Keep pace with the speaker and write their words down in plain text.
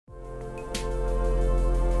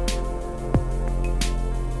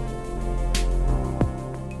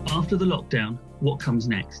after the lockdown, what comes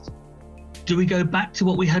next? Do we go back to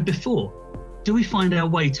what we had before? Do we find our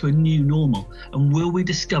way to a new normal? And will we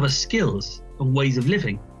discover skills and ways of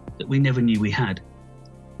living that we never knew we had?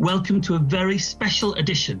 Welcome to a very special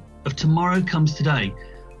edition of Tomorrow Comes Today,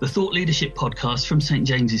 the thought leadership podcast from St.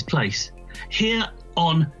 James's Place. Here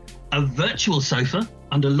on a virtual sofa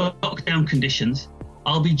under lockdown conditions,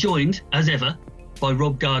 I'll be joined, as ever, by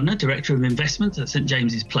Rob Gardner, Director of Investment at St.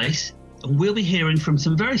 James's Place. And we'll be hearing from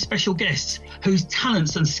some very special guests whose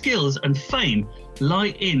talents and skills and fame lie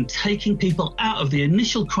in taking people out of the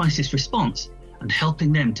initial crisis response and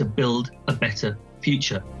helping them to build a better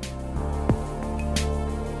future.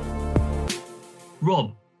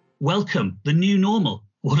 Rob, welcome. The new normal.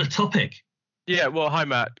 What a topic. Yeah, well, hi,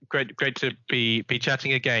 Matt. Great to be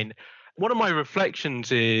chatting again. One of my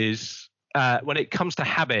reflections is when it comes to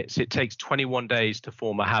habits, it takes 21 days to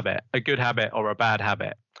form a habit, a good habit or a bad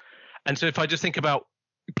habit. And so if I just think about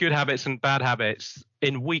good habits and bad habits,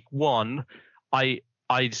 in week one, I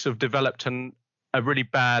sort of developed a really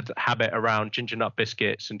bad habit around ginger nut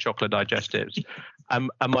biscuits and chocolate digestives. And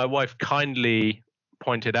my wife kindly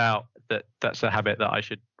pointed out that that's a habit that I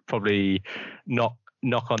should probably not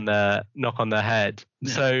knock on their head.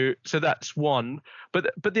 Yeah. So that's one. But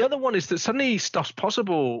the other one is that suddenly stuff's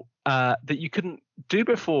possible that you couldn't do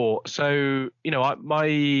before. So,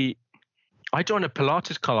 I joined a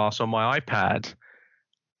Pilates class on my iPad.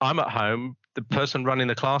 I'm at home. The person running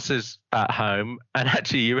the class is at home. And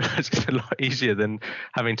actually, you realize it's a lot easier than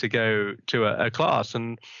having to go to a class.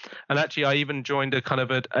 And actually, I even joined a kind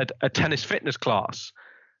of a tennis fitness class,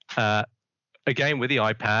 again, with the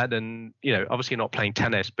iPad. And, obviously you're not playing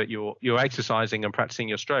tennis, but you're exercising and practicing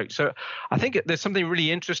your stroke. So I think there's something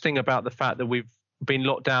really interesting about the fact that we've been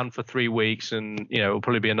locked down for 3 weeks and, it'll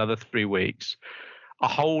probably be another 3 weeks. A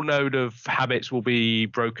whole load of habits will be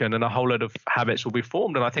broken and a whole load of habits will be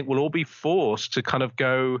formed. And I think we'll all be forced to kind of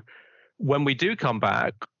go, when we do come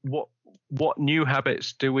back, what new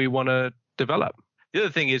habits do we want to develop? The other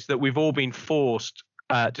thing is that we've all been forced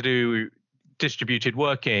to do distributed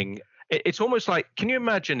working. It's almost like, can you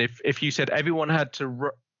imagine if you said everyone had to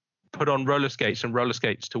put on roller skates and roller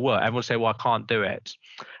skates to work? Everyone would say, well, I can't do it.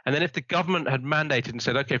 And then if the government had mandated and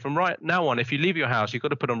said, okay, from right now on, if you leave your house, you've got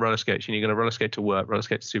to put on roller skates and you're going to roller skate to work, roller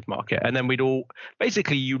skate to supermarket. And then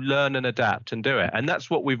basically you learn and adapt and do it. And that's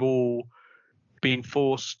what we've all been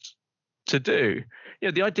forced to do.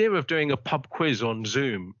 The idea of doing a pub quiz on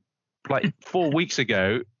Zoom, like 4 weeks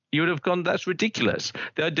ago, you would have gone, that's ridiculous.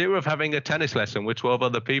 The idea of having a tennis lesson with 12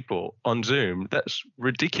 other people on Zoom, that's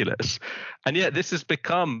ridiculous. And yet this has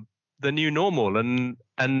become the new normal. And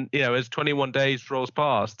as 21 days rolls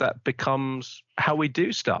past, that becomes how we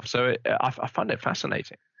do stuff. So I find it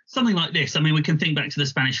fascinating. Something like this, we can think back to the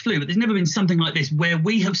Spanish flu, but there's never been something like this where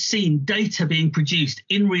we have seen data being produced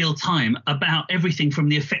in real time about everything from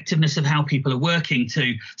the effectiveness of how people are working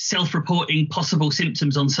to self-reporting possible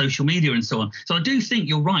symptoms on social media and so on. So I do think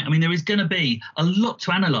you're right. There is going to be a lot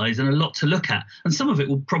to analyse and a lot to look at, and some of it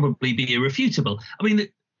will probably be irrefutable.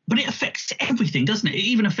 But it affects everything, doesn't it? It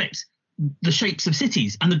even affects the shapes of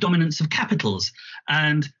cities and the dominance of capitals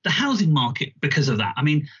and the housing market because of that.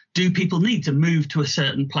 Do people need to move to a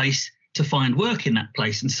certain place to find work in that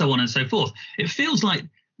place and so on and so forth? It feels like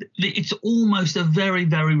it's almost a very,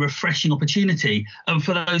 very refreshing opportunity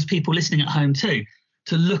for those people listening at home too,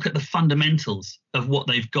 to look at the fundamentals of what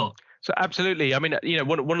they've got. So absolutely. One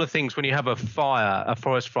of the things when you have a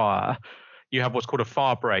forest fire, you have what's called a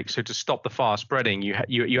fire break. So to stop the fire spreading,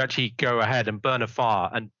 you actually go ahead and burn a fire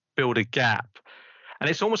and build a gap. And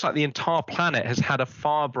it's almost like the entire planet has had a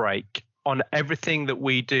fire break on everything that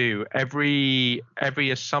we do, every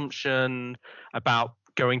assumption about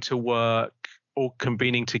going to work or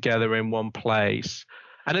convening together in one place.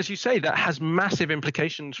 And as you say, that has massive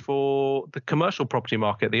implications for the commercial property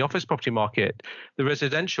market, the office property market, the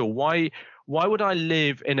residential. Why would I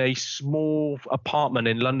live in a small apartment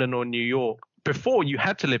in London or New York? Before, you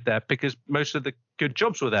had to live there because most of the good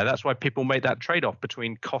jobs were there. That's why people made that trade-off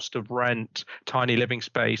between cost of rent, tiny living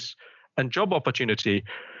space, and job opportunity.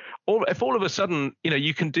 Or if all of a sudden,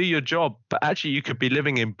 you can do your job, but actually you could be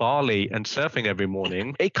living in Bali and surfing every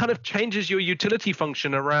morning, it kind of changes your utility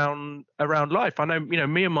function around life. I know,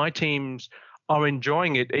 me and my teams are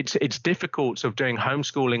enjoying it. It's difficult sort of doing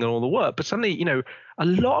homeschooling and all the work, but suddenly, a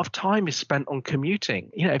lot of time is spent on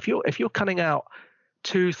commuting. If you're cutting out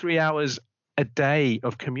 2-3 hours a day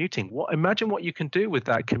of commuting, imagine what you can do with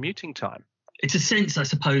that commuting time. It's a sense, I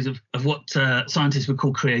suppose, of what scientists would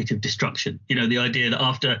call creative destruction. The idea that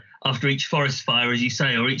after each forest fire, as you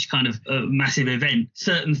say, or each kind of massive event,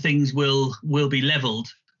 certain things will be leveled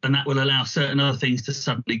and that will allow certain other things to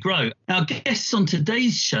suddenly grow. Our guests on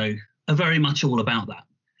today's show are very much all about that.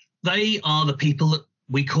 They are the people that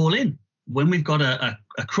we call in when we've got a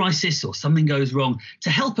crisis or something goes wrong, to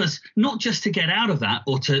help us not just to get out of that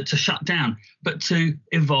or to shut down, but to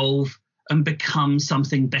evolve and become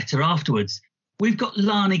something better afterwards. We've got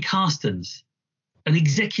Lani Carstens, an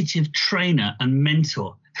executive trainer and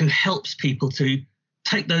mentor who helps people to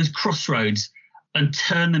take those crossroads and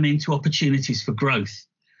turn them into opportunities for growth.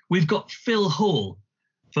 We've got Phil Hall,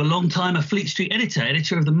 for a long time a Fleet Street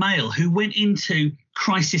editor of the Mail, who went into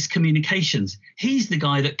crisis communications. He's the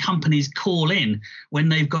guy that companies call in when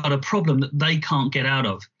they've got a problem that they can't get out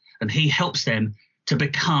of, and he helps them to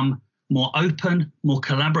become more open, more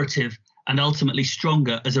collaborative, and ultimately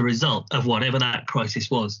stronger as a result of whatever that crisis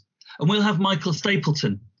was. And we'll have Michael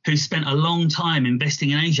Stapleton, who spent a long time investing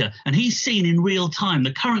in Asia, and he's seen in real time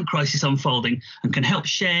the current crisis unfolding and can help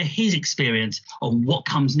share his experience on what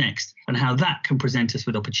comes next and how that can present us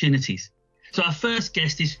with opportunities. So our first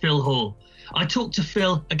guest is Phil Hall. I talked to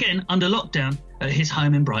Phil, again, under lockdown at his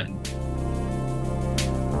home in Brighton.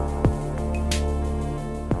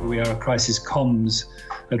 We are a crisis comms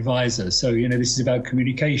advisor. So, this is about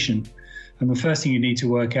communication. And the first thing you need to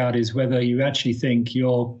work out is whether you actually think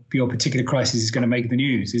your particular crisis is going to make the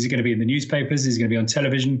news. Is it going to be in the newspapers? Is it going to be on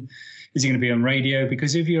television? Is it going to be on radio?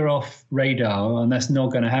 Because if you're off radar and that's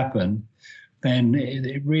not going to happen, then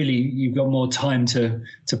it really, you've got more time to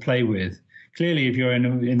play with. Clearly, if you're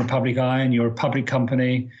in the public eye and you're a public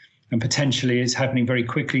company and potentially it's happening very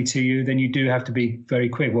quickly to you, then you do have to be very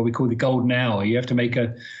quick, what we call the golden hour. You have to make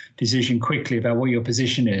a decision quickly about what your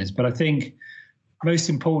position is. But I think most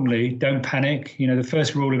importantly, don't panic. The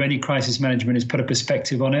first rule of any crisis management is put a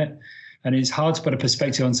perspective on it. And it's hard to put a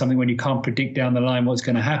perspective on something when you can't predict down the line what's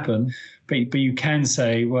going to happen. But you can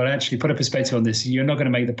say, well, actually put a perspective on this. You're not going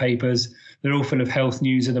to make the papers. They're all full of health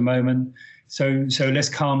news at the moment. So let's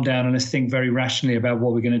calm down and let's think very rationally about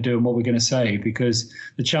what we're going to do and what we're going to say, because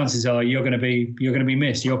the chances are you're going to be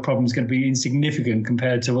missed. Your problem's going to be insignificant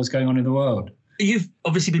compared to what's going on in the world. You've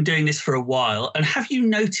obviously been doing this for a while. And have you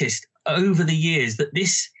noticed over the years that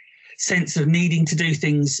this sense of needing to do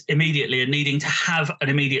things immediately and needing to have an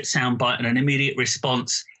immediate soundbite and an immediate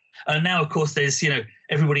response, and now, of course, there's,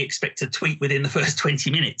 everybody expects a tweet within the first 20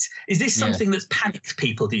 minutes. Is this something that's panicked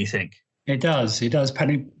people, do you think? It does. It does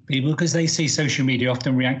panic people because they see social media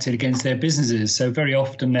often reacted against their businesses. So very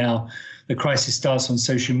often now the crisis starts on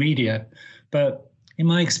social media. But in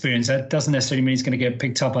my experience, that doesn't necessarily mean it's going to get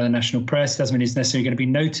picked up by the national press. Doesn't mean it's necessarily going to be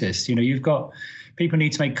noticed. People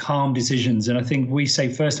need to make calm decisions. And I think we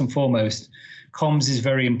say first and foremost, comms is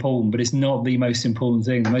very important, but it's not the most important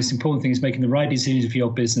thing. The most important thing is making the right decisions for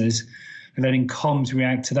your business and letting comms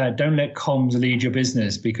react to that. Don't let comms lead your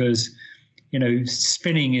business, because,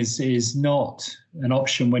 spinning is not an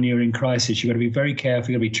option when you're in crisis. You've got to be very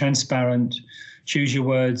careful. You've got to be transparent, choose your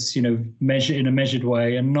words, measure in a measured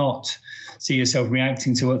way, and not see yourself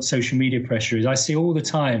reacting to what social media pressure is. I see all the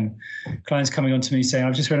time clients coming on to me saying,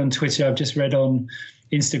 I've just read on Twitter, I've just read on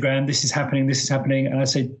Instagram, this is happening. And I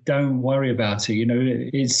say, don't worry about it.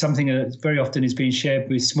 It's something that very often is being shared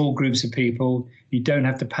with small groups of people. You don't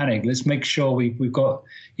have to panic. Let's make sure we've got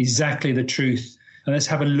exactly the truth. And let's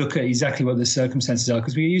have a look at exactly what the circumstances are.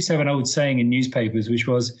 Because we used to have an old saying in newspapers, which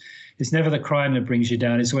was, it's never the crime that brings you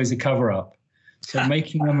down, it's always the cover up. So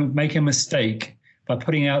making a mistake by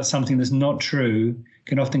putting out something that's not true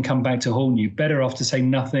can often come back to haunt you. Better off to say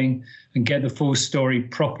nothing and get the full story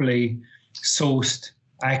properly sourced,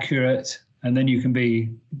 accurate, and then you can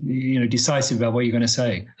be, decisive about what you're going to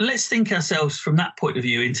say. Let's think ourselves from that point of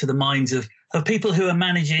view into the minds of people who are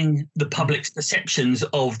managing the public's perceptions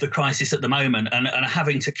of the crisis at the moment and are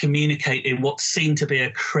having to communicate in what seemed to be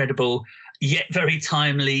a credible yet very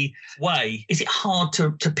timely way. Is it hard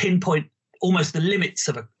to pinpoint almost the limits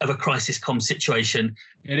of a crisis comm situation?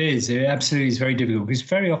 It is. It absolutely is very difficult, because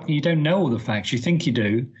very often you don't know all the facts. You think you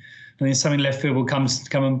do, and then something left field will come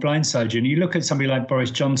and blindside you. And you look at somebody like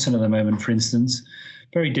Boris Johnson at the moment, for instance,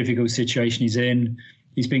 very difficult situation he's in.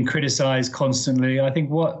 He's been criticised constantly. I think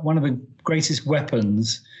one of the greatest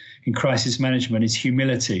weapons in crisis management is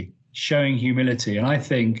humility, showing humility. And I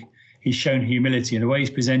think he's shown humility in the way he's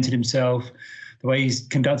presented himself, the way he's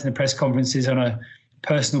conducting the press conferences on a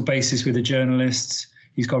personal basis with the journalists.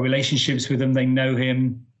 He's got relationships with them. They know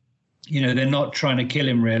him. They're not trying to kill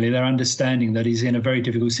him, really. They're understanding that he's in a very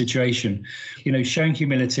difficult situation. Showing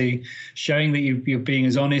humility, showing that you're being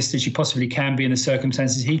as honest as you possibly can be in the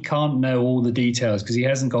circumstances. He can't know all the details because he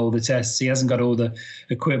hasn't got all the tests. He hasn't got all the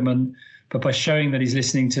equipment. But by showing that he's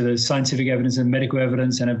listening to the scientific evidence and medical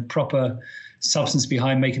evidence and a proper substance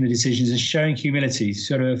behind making the decisions and showing humility,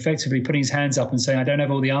 sort of effectively putting his hands up and saying, I don't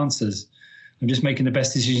have all the answers. I'm just making the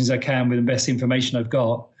best decisions I can with the best information I've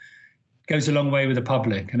got, goes a long way with the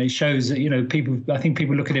public. And it shows that, I think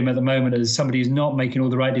people look at him at the moment as somebody who's not making all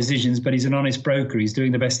the right decisions, but he's an honest broker. He's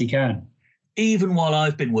doing the best he can. Even while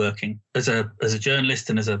I've been working as a journalist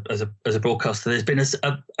and as a broadcaster, there's been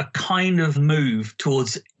a kind of move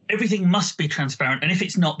towards everything must be transparent. And if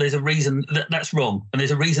it's not, there's a reason that's wrong. And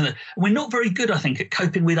there's a reason that we're not very good, I think, at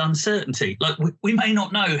coping with uncertainty. Like we may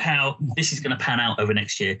not know how this is going to pan out over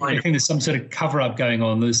next year. I think there's some sort of cover up going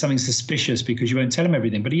on. There's something suspicious because you won't tell them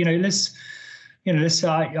everything. But,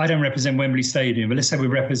 I don't represent Wembley Stadium, but let's say we're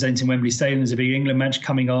representing Wembley Stadium. There's a big England match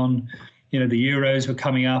coming on. The Euros were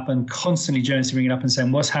coming up, and constantly journalists are ringing up and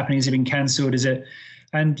saying, what's happening? Has it been cancelled? Is it?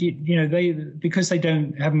 And, they, because they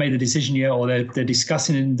haven't made the decision yet, or they're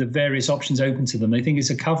discussing the various options open to them, they think it's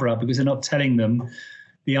a cover up because they're not telling them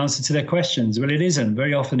the answer to their questions. Well, it isn't.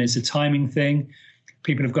 Very often it's a timing thing.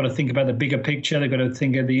 People have got to think about the bigger picture. They've got to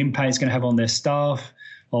think of the impact it's going to have on their staff,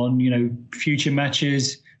 on, future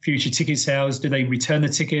matches, future ticket sales. Do they return the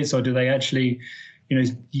tickets, or do they actually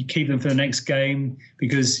you keep them for the next game?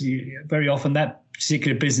 Because very often that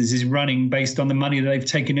particular business is running based on the money that they've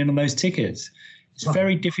taken in on those tickets. It's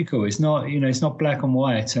very difficult. It's not, it's not black and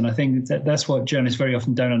white. And I think that's what journalists very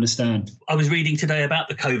often don't understand. I was reading today about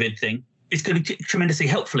the COVID thing. It's going to be tremendously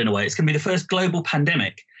helpful in a way. It's going to be the first global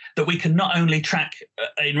pandemic that we can not only track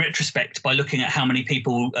in retrospect by looking at how many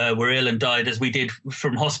people were ill and died, as we did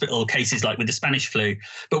from hospital cases like with the Spanish flu,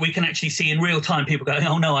 but we can actually see in real time people going,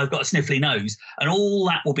 oh no, I've got a sniffly nose. And all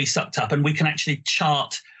that will be sucked up, and we can actually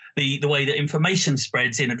chart the way that information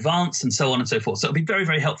spreads in advance and so on and so forth. So it'll be very,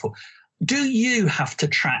 very helpful. Do you have to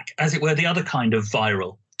track, as it were, the other kind of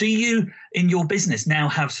viral? Do you, in your business, now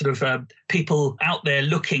have sort of people out there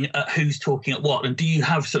looking at who's talking at what? And do you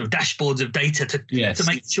have sort of dashboards of data to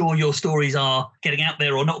make sure your stories are getting out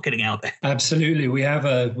there or not getting out there? Absolutely. We have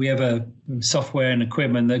a software and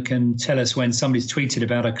equipment that can tell us when somebody's tweeted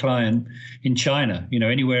about a client in China,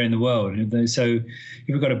 anywhere in the world. So if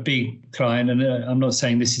we've got a big client, and I'm not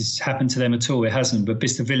saying this has happened to them at all, it hasn't, but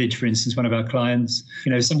Bicester Village, for instance, one of our clients,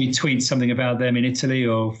 somebody tweets something about them in Italy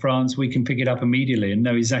or France, we can pick it up immediately and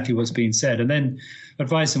know exactly what's being said, and then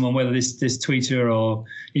advise them on whether this Twitter or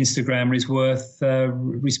Instagram is worth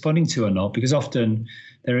responding to or not. Because often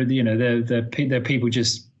there are people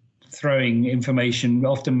just throwing information,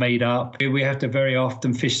 often made up. We have to very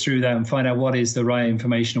often fish through that and find out what is the right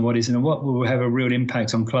information and what isn't, and what will have a real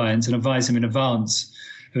impact on clients, and advise them in advance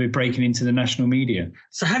of it breaking into the national media.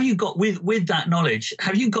 So have you got, with that knowledge,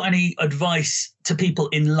 have you got any advice to people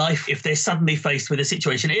in life if they're suddenly faced with a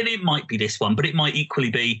situation? It might be this one, but it might equally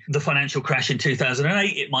be the financial crash in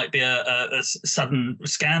 2008. It might be a sudden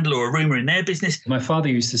scandal or a rumor in their business. My father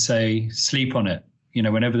used to say, sleep on it.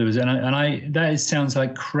 Whenever there was, that sounds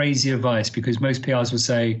like crazy advice, because most PRs will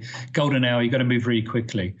say, golden hour, you've got to move really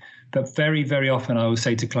quickly. But very, very often I will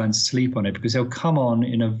say to clients, sleep on it, because they'll come on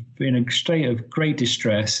in a state of great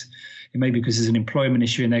distress. It may be because there's an employment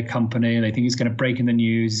issue in their company and they think it's going to break in the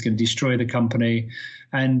news, it's going to destroy the company.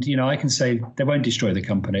 And, I can say they won't destroy the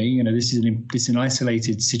company. This is an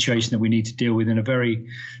isolated situation that we need to deal with in a very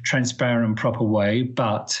transparent and proper way.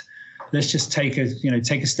 But let's just take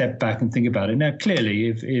a step back and think about it. Now, clearly,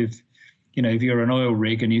 if you're an oil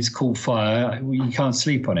rig and it's caught fire, you can't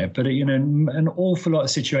sleep on it. But, an awful lot of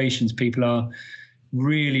situations, people are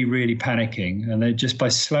really, really panicking. And they're just by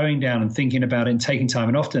slowing down and thinking about it and taking time.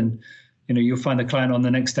 And often, you'll find the client on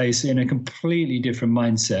the next day in a completely different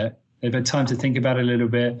mindset. They've had time to think about it a little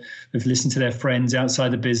bit. They've listened to their friends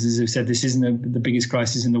outside the business who've said this isn't the biggest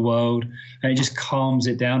crisis in the world. And it just calms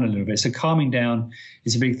it down a little bit. So calming down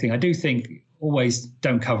is a big thing. I do think always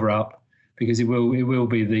don't cover up, because it will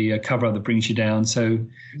be the cover up that brings you down. So,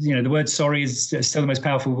 the word sorry is still the most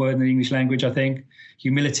powerful word in the English language, I think.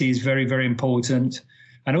 Humility is very, very important.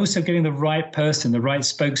 And also getting the right person, the right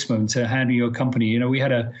spokesman to handle your company. We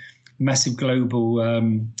had a massive global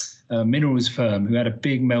minerals firm who had a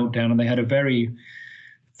big meltdown, and they had a very,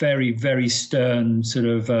 very, very stern sort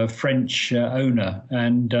of French owner.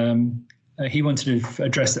 And he wanted to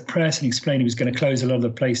address the press and explain he was going to close a lot of the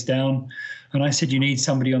place down. And I said, you need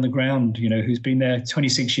somebody on the ground, who's been there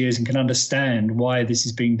 26 years and can understand why this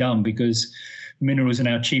is being done, because minerals are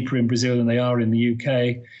now cheaper in Brazil than they are in the UK.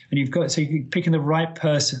 And you're picking the right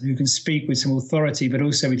person who can speak with some authority, but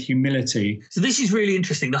also with humility. So this is really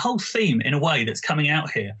interesting. The whole theme, in a way, that's coming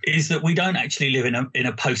out here is that we don't actually live in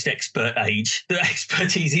a post-expert age. That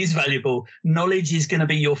expertise is valuable. Knowledge is going to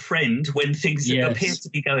be your friend when things appear to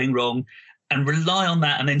be going wrong. and rely on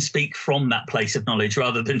that and then speak from that place of knowledge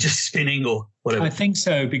rather than just spinning or whatever? I think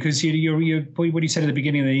so, because what you said at the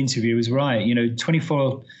beginning of the interview was right.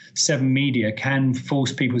 24/7 media can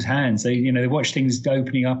force people's hands. They watch things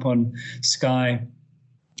opening up on Sky.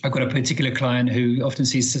 I've got a particular client who often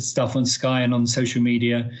sees stuff on Sky and on social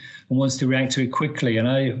media and wants to react to it quickly. And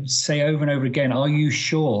I say over and over again, are you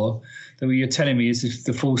sure that what you're telling me is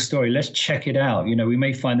the full story? Let's check it out. We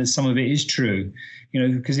may find that some of it is true,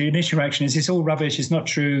 because the initial reaction is it's all rubbish, it's not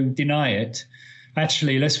true, deny it.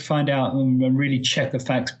 Actually, let's find out and really check the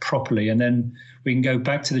facts properly. And then we can go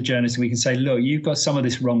back to the journalist and we can say, look, you've got some of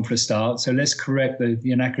this wrong for a start. So let's correct the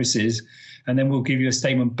inaccuracies. And then we'll give you a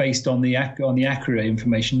statement based on the accurate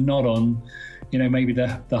information, not on, maybe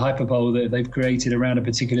the hyperbole that they've created around a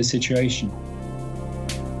particular situation.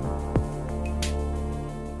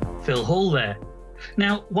 Phil Hall there.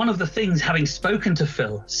 Now, one of the things, having spoken to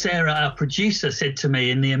Phil, Sarah, our producer, said to me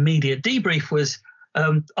in the immediate debrief was,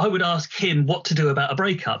 I would ask him what to do about a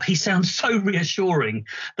breakup. He sounds so reassuring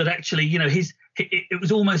that actually, it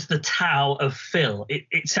was almost the Tao of Phil.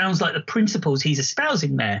 It sounds like the principles he's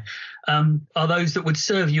espousing there are those that would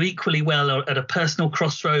serve you equally well at a personal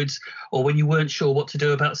crossroads, or when you weren't sure what to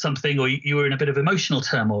do about something, or you were in a bit of emotional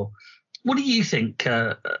turmoil. What do you think,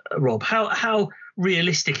 Rob? How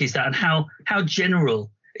realistic is that, and how general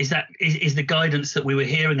is that? Is the guidance that we were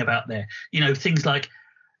hearing about there? Things like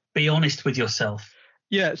be honest with yourself.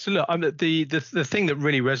 Yeah. So look, the thing that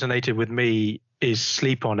really resonated with me is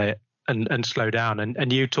sleep on it and slow down.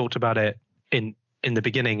 And you talked about it in the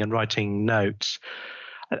beginning and writing notes.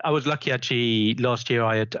 I was lucky actually. Last year,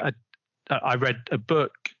 I read a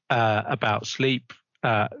book about sleep,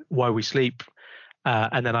 why we sleep,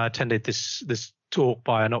 and then I attended this talk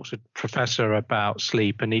by an Oxford professor about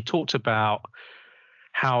sleep, and he talked about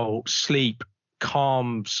how sleep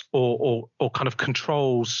calms or kind of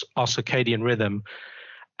controls our circadian rhythm,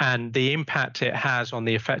 and the impact it has on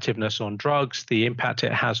the effectiveness on drugs, the impact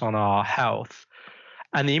it has on our health,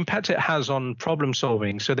 and the impact it has on problem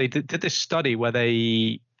solving. So they did this study where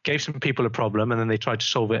they gave some people a problem and then they tried to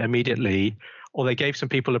solve it immediately, or they gave some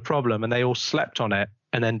people a problem and they all slept on it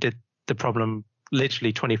and then did the problem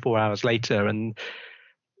literally 24 hours later. And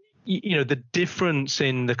the difference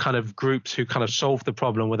in the kind of groups who kind of solved the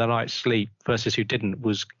problem with a night's sleep versus who didn't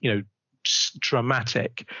was,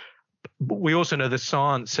 dramatic. But we also know the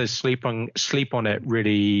science says sleep on it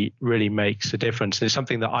really, really makes a difference. It's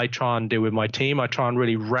something that I try and do with my team. I try and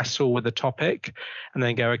really wrestle with the topic and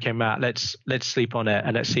then go, okay, Matt, let's sleep on it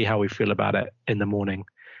and let's see how we feel about it in the morning.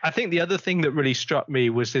 I think the other thing that really struck me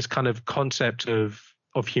was this kind of concept of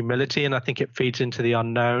humility, and I think it feeds into the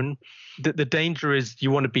unknown. The danger is you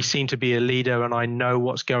want to be seen to be a leader and I know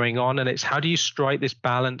what's going on, and it's how do you strike this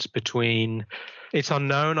balance between it's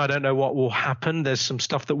unknown, I don't know what will happen, there's some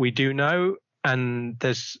stuff that we do know, and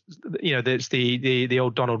there's the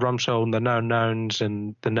old Donald Rumsfeld and the known knowns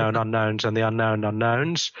and the known unknowns and the unknown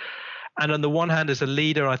unknowns. And on the one hand, as a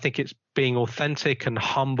leader, I think it's being authentic and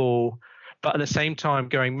humble, but at the same time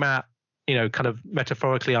going, Matt, kind of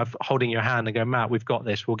metaphorically, I'm holding your hand and go, Matt, we've got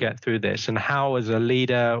this, we'll get through this. And how as a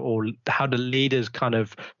leader, or how do leaders kind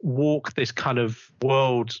of walk this kind of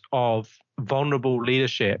world of vulnerable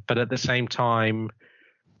leadership, but at the same time,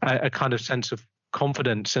 a kind of sense of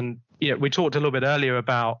confidence. And we talked a little bit earlier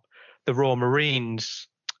about the Royal Marines.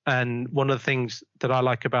 And one of the things that I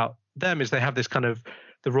like about them is they have this kind of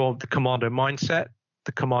the commando mindset,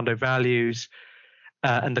 the commando values,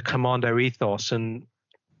 and the commando ethos. And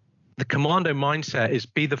the commando mindset is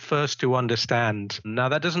be the first to understand. Now,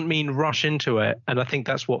 that doesn't mean rush into it. And I think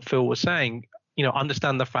that's what Phil was saying.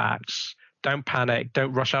 Understand the facts. Don't panic.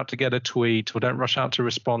 Don't rush out to get a tweet, or don't rush out to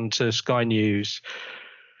respond to Sky News.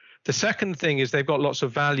 The second thing is they've got lots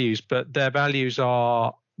of values, but their values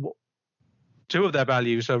are, two of their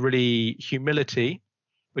values are really humility,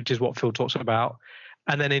 which is what Phil talks about,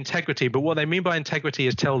 and then integrity. But what they mean by integrity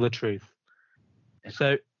is tell the truth.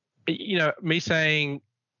 So, me saying,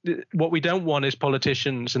 what we don't want is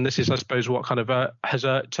politicians, and this is, I suppose, what kind of has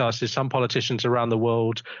irked us, is some politicians around the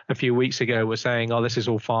world a few weeks ago were saying, oh, this is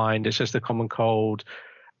all fine, it's just a common cold,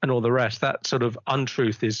 and all the rest. That sort of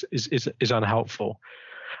untruth is unhelpful.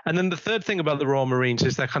 And then the third thing about the Royal Marines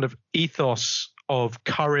is their kind of ethos of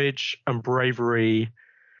courage and bravery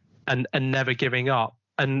and never giving up.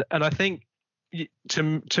 And I think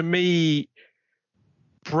to me,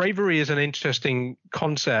 bravery is an interesting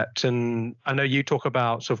concept, and I know you talk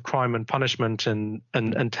about sort of crime and punishment and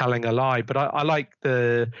telling a lie, but I like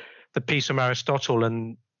the piece from Aristotle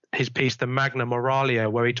and his piece, the Magna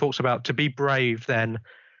Moralia, where he talks about to be brave, then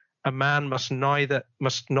a man must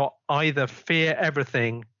not either fear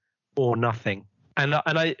everything or nothing. And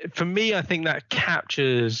for me, I think that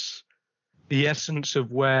captures the essence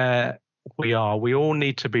of where we are. We all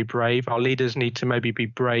need to be brave. Our leaders need to maybe be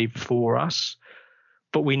brave for us,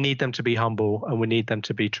 but we need them to be humble and we need them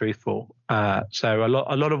to be truthful. So a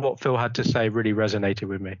lot of what Phil had to say really resonated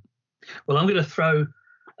with me. Well, I'm going to throw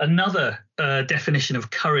another definition of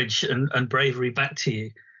courage and bravery back to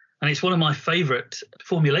you. And it's one of my favorite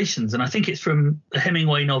formulations. And I think it's from the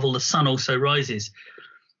Hemingway novel, The Sun Also Rises.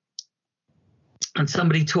 And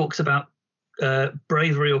somebody talks about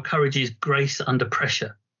bravery or courage is grace under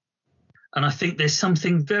pressure. And I think there's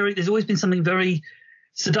always been something very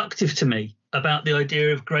seductive to me about the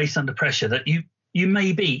idea of grace under pressure, that it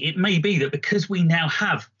may be that because we now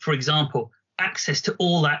have, for example, access to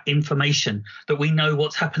all that information, that we know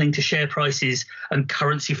what's happening to share prices and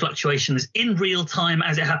currency fluctuations in real time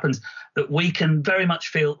as it happens, that we can very much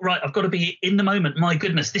feel, right, I've got to be in the moment. My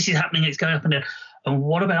goodness, this is happening. It's going up and down. And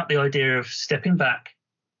what about the idea of stepping back,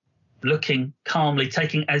 looking calmly,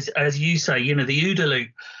 taking, as you say, the OODA loop,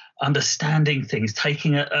 understanding things,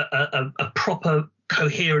 taking a proper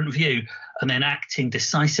coherent view and then acting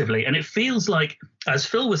decisively. And it feels like, as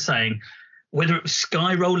Phil was saying, whether it was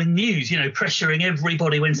Sky rolling news, pressuring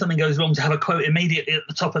everybody when something goes wrong to have a quote immediately at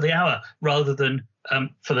the top of the hour rather than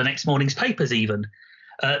for the next morning's papers even,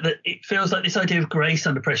 that it feels like this idea of grace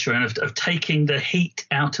under pressure and of taking the heat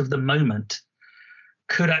out of the moment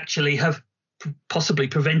could actually have possibly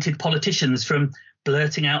prevented politicians from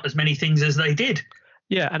blurting out as many things as they did.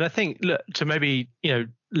 Yeah, and I think, look, to maybe,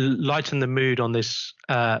 lighten the mood on this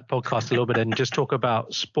podcast a little bit and just talk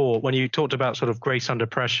about sport. When you talked about sort of grace under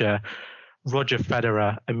pressure, Roger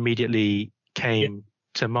Federer immediately came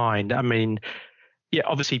to mind. I mean,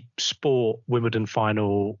 obviously sport, Wimbledon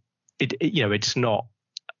final, it's not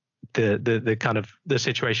the kind of the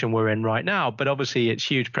situation we're in right now, but obviously it's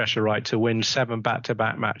huge pressure, right, to win 7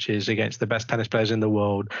 back-to-back matches against the best tennis players in the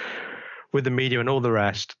world with the media and all the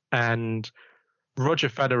rest. And Roger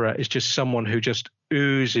Federer is just someone who just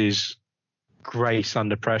oozes grace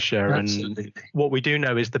under pressure. Absolutely. And what we do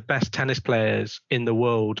know is the best tennis players in the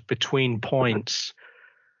world between points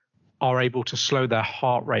are able to slow their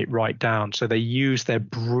heart rate right down. So they use their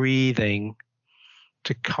breathing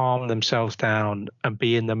to calm themselves down and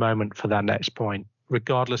be in the moment for that next point,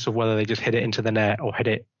 regardless of whether they just hit it into the net or hit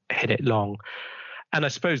it long. And I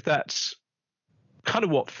suppose that's kind of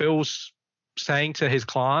what Phil's saying to his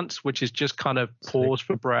clients, which is just kind of pause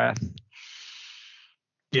for breath,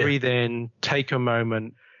 breathe in, take a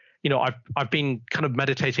moment. I've been kind of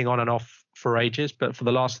meditating on and off for ages, but for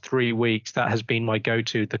the last 3 weeks, that has been my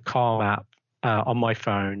go-to, the Calm app on my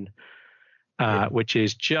phone, which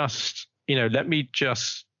is just, let me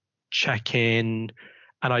just check in.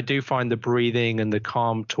 And I do find the breathing and the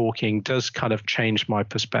calm talking does kind of change my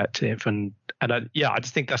perspective. And I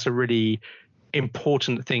just think that's a really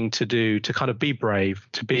important thing to do, to kind of be brave,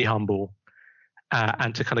 to be humble,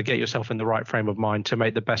 and to kind of get yourself in the right frame of mind to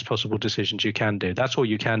make the best possible decisions you can do. That's all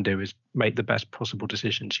you can do, is make the best possible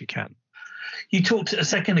decisions you can. You talked a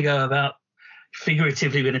second ago about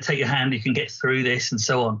figuratively, we're going to take your hand, you can get through this and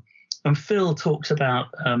so on. And Phil talks about,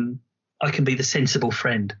 I can be the sensible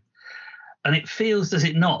friend. And it feels, does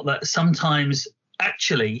it not, that sometimes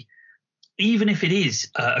actually, even if it is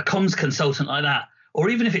a comms consultant like that, or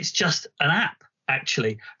even if it's just an app,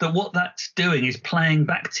 actually, that what that's doing is playing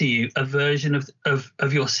back to you a version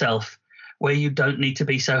of yourself where you don't need to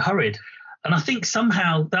be so hurried. And I think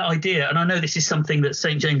somehow that idea, and I know this is something that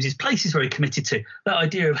St. James's Place is very committed to, that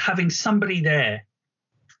idea of having somebody there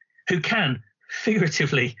who can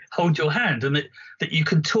figuratively hold your hand, and that you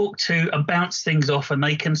can talk to and bounce things off, and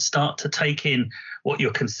they can start to take in what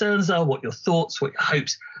your concerns are, what your thoughts, what your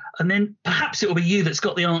hopes, and then perhaps it will be you that's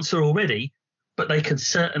got the answer already, but they can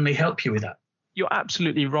certainly help you with that. You're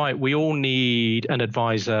absolutely right. We all need an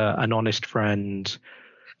advisor, an honest friend.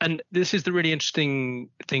 And this is the really interesting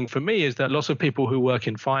thing for me, is that lots of people who work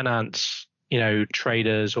in finance,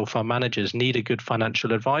 traders or fund managers, need a good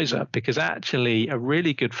financial advisor, because actually a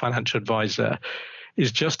really good financial advisor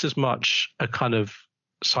is just as much a kind of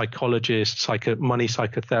psychologist, money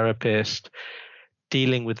psychotherapist,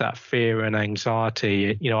 dealing with that fear and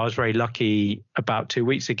anxiety. I was very lucky. About 2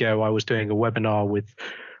 weeks ago, I was doing a webinar with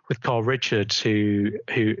Carl Richards, who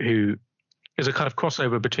is a kind of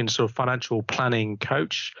crossover between sort of financial planning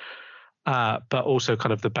coach, but also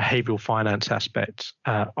kind of the behavioral finance aspect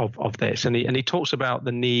of this. And he talks about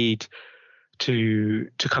the need to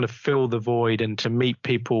kind of fill the void and to meet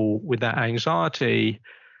people with that anxiety,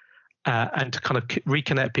 and to kind of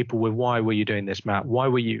reconnect people with, why were you doing this, Matt? Why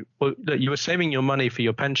were you? Well, you were saving your money for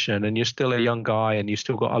your pension, and you're still a young guy, and you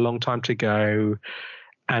still got a long time to go.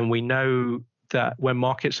 And we know that when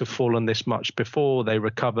markets have fallen this much before, they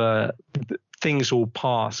recover, things will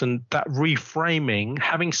pass. And that reframing,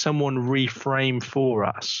 having someone reframe for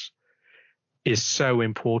us is so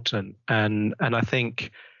important. And I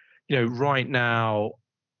think, right now,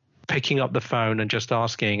 picking up the phone and just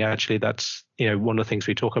asking, actually, that's, one of the things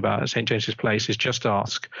we talk about at St. James's Place is just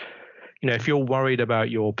ask, if you're worried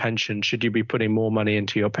about your pension, should you be putting more money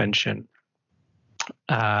into your pension?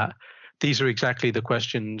 These are exactly the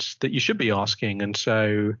questions that you should be asking. And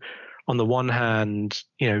so on the one hand,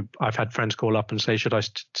 I've had friends call up and say, should I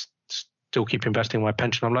still keep investing in my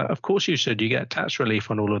pension? I'm like, of course you should. You get tax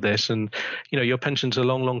relief on all of this. And, your pension's a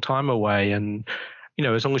long, long time away. And,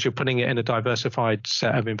 as long as you're putting it in a diversified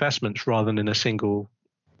set of investments rather than in a single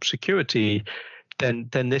security, then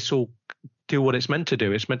this will do what it's meant to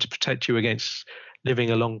do. It's meant to protect you against living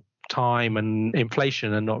a long time and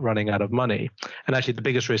inflation and not running out of money. And actually the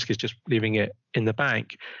biggest risk is just leaving it in the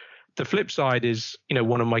bank. The flip side is,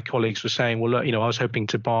 one of my colleagues was saying, well, look, I was hoping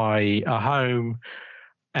to buy a home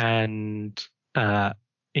and,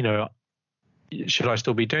 should I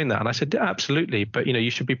still be doing that? And I said, absolutely. But, you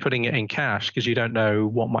should be putting it in cash because you don't know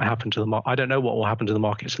what might happen to the market. I don't know what will happen to the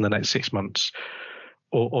markets in the next 6 months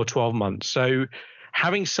or 12 months. So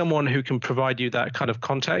having someone who can provide you that kind of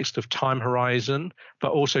context of time horizon,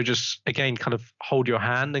 but also just, again, kind of hold your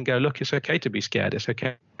hand and go, look, it's okay to be scared. It's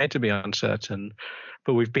okay to be uncertain.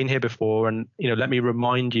 But we've been here before. And, let me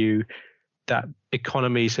remind you that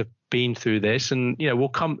economies have been through this and,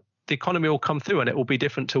 the economy will come through and it will be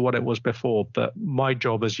different to what it was before. But my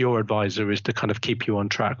job as your advisor is to kind of keep you on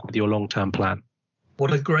track with your long-term plan.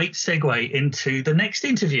 What a great segue into the next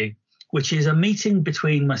interview, which is a meeting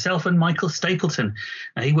between myself and Michael Stapleton.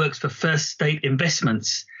 Now, he works for First State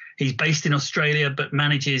Investments. He's based in Australia, but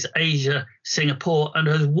manages Asia, Singapore, and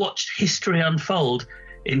has watched history unfold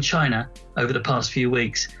in China over the past few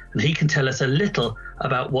weeks. And he can tell us a little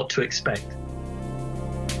about what to expect.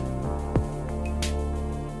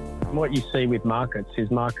 What you see with markets is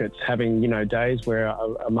markets having, days where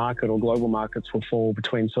a market or global markets will fall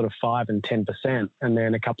between sort of 5 and 10%. And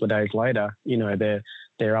then a couple of days later,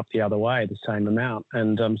 they're up the other way, the same amount.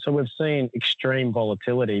 And so we've seen extreme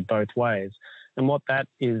volatility both ways. And what that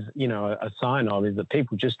is, a sign of is that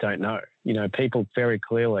people just don't know. People very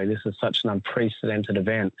clearly, this is such an unprecedented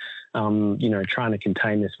event, trying to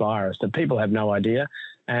contain this virus, that people have no idea.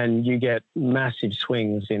 And you get massive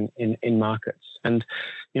swings in markets. And,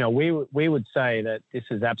 we would say that this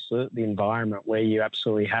is absolutely the environment where you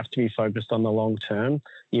absolutely have to be focused on the long term.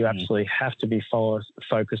 You absolutely have to be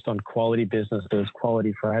focused on quality businesses,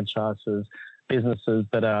 quality franchises, businesses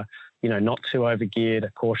that are, not too overgeared,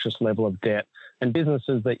 a cautious level of debt, and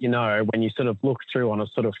businesses that, when you sort of look through on a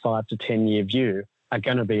sort of 5 to 10 year view are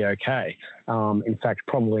going to be okay. In fact,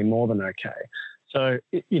 probably more than okay. So,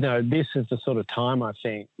 this is the sort of time, I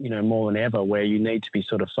think, more than ever, where you need to be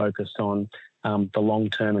sort of focused on the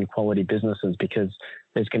long-term and quality businesses, because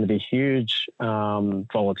there's going to be huge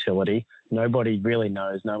volatility. Nobody really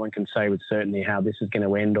knows. No one can say with certainty how this is going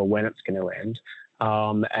to end or when it's going to end.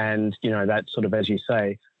 And, that sort of, as you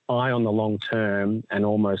say, eye on the long term and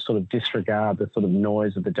almost sort of disregard the sort of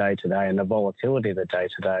noise of the day-to-day and the volatility of the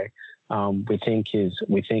day-to-day, we think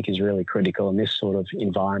is really critical in this sort of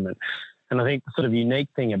environment. And I think the sort of unique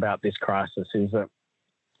thing about this crisis is that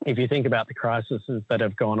if you think about the crises that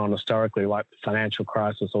have gone on historically, like the financial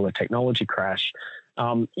crisis or the technology crash,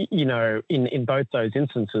 in both those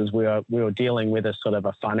instances, we were dealing with a sort of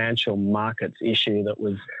a financial markets issue that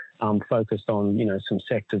was focused on, some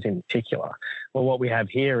sectors in particular. Well, what we have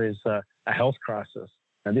here is a health crisis.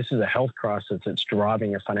 Now, this is a health crisis that's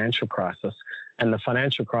driving a financial crisis, and the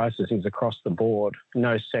financial crisis is across the board.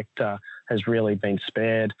 No sector has really been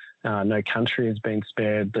spared. No country has been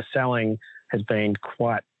spared. The selling has been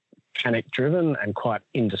quite panic-driven and quite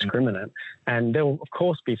indiscriminate. And there will, of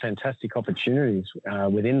course, be fantastic opportunities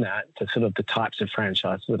within that to sort of the types of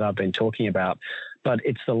franchises that I've been talking about. But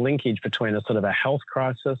it's the linkage between a sort of a health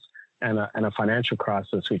crisis and a financial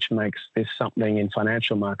crisis, which makes this something in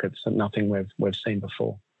financial markets that nothing we've seen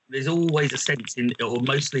before. There's always a sense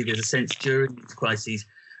mostly there's a sense during these crises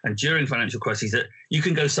and during financial crises that you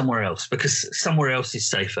can go somewhere else because somewhere else is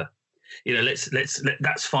safer.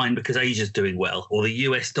 That's fine because Asia's doing well, or the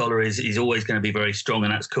US dollar is always going to be very strong,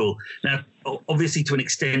 and that's cool. Now, obviously, to an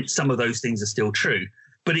extent, some of those things are still true,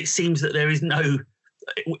 but it seems that there is no,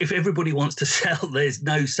 if everybody wants to sell, there's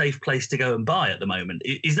no safe place to go and buy at the moment.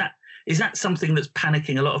 Is that something that's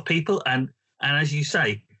panicking a lot of people? And as you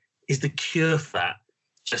say, is the cure for that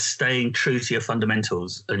just staying true to your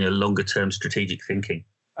fundamentals and your longer term strategic thinking?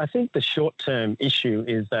 I think the short-term issue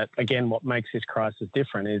is that, again, what makes this crisis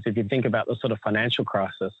different is if you think about the sort of financial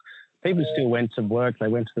crisis, people still went to work, they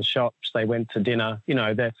went to the shops, they went to dinner.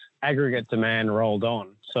 The aggregate demand rolled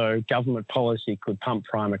on. So government policy could pump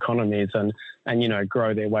prime economies and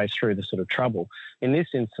grow their way through the sort of trouble. In this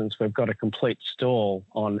instance, we've got a complete stall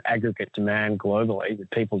on aggregate demand globally, with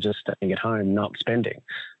people just staying at home, not spending.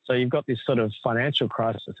 So you've got this sort of financial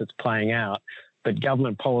crisis that's playing out, but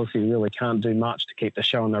government policy really can't do much to keep the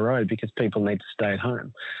show on the road because people need to stay at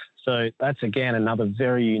home. So that's, again, another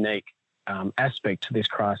very unique aspect to this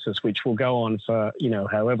crisis, which will go on for,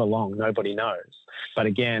 however long, nobody knows. But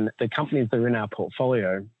again, the companies that are in our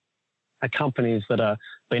portfolio are companies that are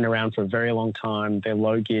been around for a very long time. They're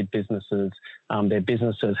low-geared businesses. Their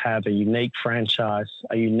businesses have a unique franchise,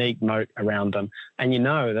 a unique moat around them. And you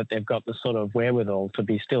know that they've got the sort of wherewithal to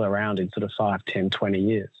be still around in sort of 5, 10, 20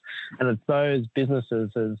 years. And it's those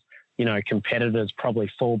businesses as competitors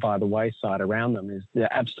probably fall by the wayside around them is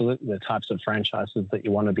they're absolutely the types of franchises that you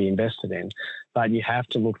want to be invested in. But you have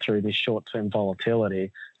to look through this short-term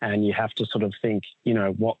volatility and you have to sort of think,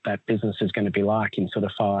 what that business is going to be like in sort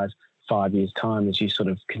of five years' time as you sort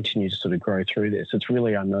of continue to sort of grow through this. It's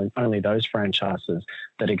really only those franchises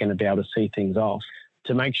that are going to be able to see things off.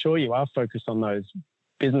 To make sure you are focused on those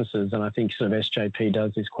businesses, and I think sort of SJP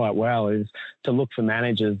does this quite well, is to look for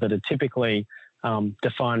managers that are typically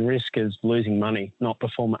define risk as losing money, not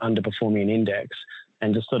underperforming an index,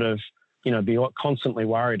 and just sort of, be constantly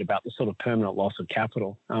worried about the sort of permanent loss of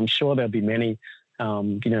capital. I'm sure there'll be many,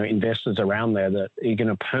 investors around there that are going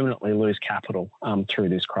to permanently lose capital through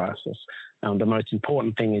this crisis. The most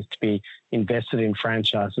important thing is to be invested in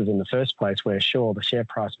franchises in the first place where, sure, the share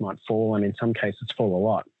price might fall and in some cases fall a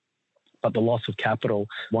lot, but the loss of capital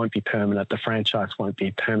won't be permanent. The franchise won't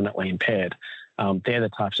be permanently impaired. They're the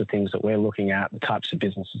types of things that we're looking at, the types of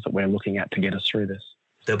businesses that we're looking at to get us through this.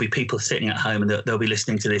 There'll be people sitting at home and they'll be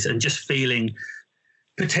listening to this and just feeling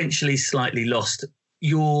potentially slightly lost.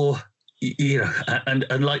 And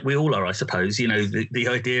like we all are, I suppose, the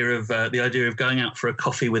idea of going out for a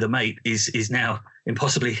coffee with a mate is now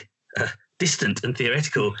impossibly distant and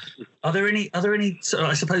theoretical. Are there any sort of,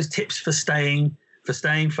 I suppose, tips for staying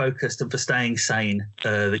focused and for staying sane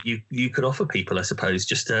that you could offer people, I suppose,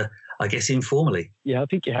 just I guess informally? Yeah, I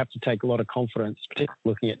think you have to take a lot of confidence, particularly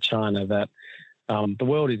looking at China, that the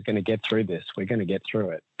world is going to get through this. We're going to get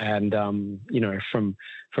through it. And,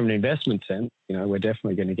 from an investment sense, we're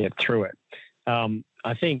definitely going to get through it.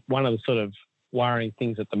 I think one of the sort of worrying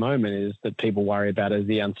things at the moment is that people worry about is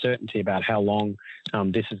the uncertainty about how long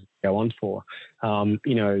this is going to go on for.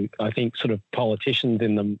 I think sort of politicians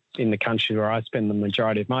in the country where I spend the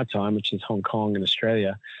majority of my time, which is Hong Kong and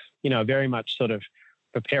Australia, very much sort of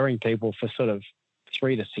preparing people for sort of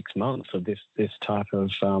 3 to 6 months of this type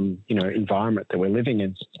of environment that we're living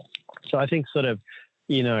in. So I think sort of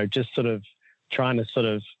just sort of trying to sort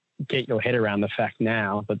of get your head around the fact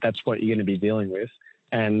now that that's what you're going to be dealing with,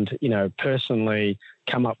 and personally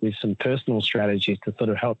come up with some personal strategies to sort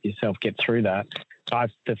of help yourself get through that.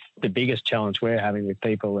 The biggest challenge we're having with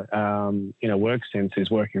people work sense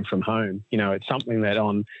is working from home. It's something that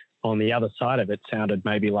on the other side of it sounded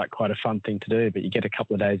maybe like quite a fun thing to do, but you get a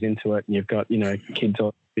couple of days into it and you've got, kids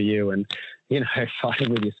all for you and,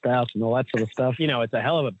 fighting with your spouse and all that sort of stuff. It's a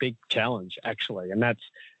hell of a big challenge, actually. And that's,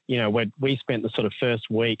 we spent the sort of first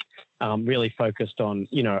week really focused on,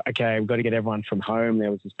 okay, we've got to get everyone from home.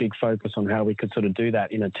 There was this big focus on how we could sort of do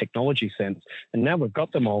that in a technology sense. And now we've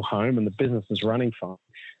got them all home and the business is running fine.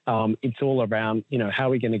 It's all around, how are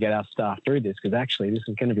we going to get our staff through this? Because actually this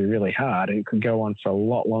is going to be really hard and it could go on for a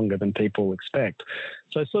lot longer than people expect.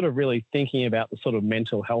 So sort of really thinking about the sort of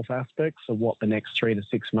mental health aspects of what the next 3 to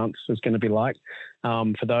 6 months is going to be like.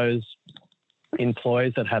 For those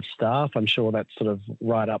employees that have staff, I'm sure that's sort of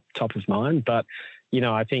right up top of mind. But,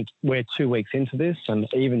 I think we're 2 weeks into this, and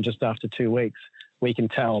even just after 2 weeks, we can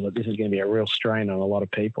tell that this is going to be a real strain on a lot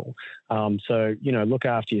of people. So, look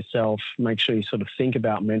after yourself, make sure you sort of think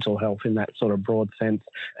about mental health in that sort of broad sense.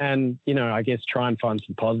 And, I guess try and find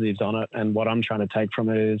some positives on it. And what I'm trying to take from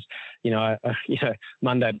it is,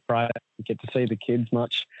 Monday to Friday, you get to see the kids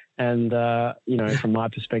much. And, from my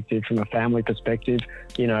perspective, from a family perspective,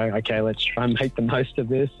 okay, let's try and make the most of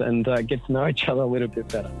this and get to know each other a little bit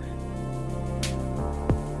better.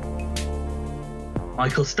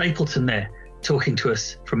 Michael Stapleton there, talking to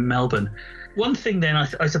us from Melbourne. One thing then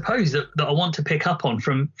I suppose that I want to pick up on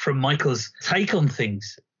from Michael's take on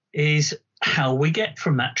things is how we get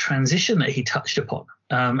from that transition that he touched upon.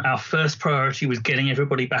 Our first priority was getting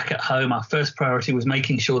everybody back at home. Our first priority was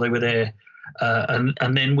making sure they were there.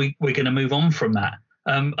 And then we're going to move on from that.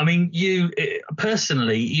 You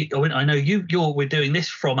personally, I know we're doing this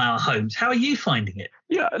from our homes. How are you finding it?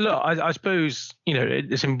 Yeah, look, I suppose,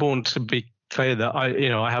 it's important to be clear that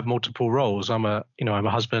I have multiple roles. I'm a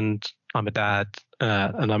husband, I'm a dad,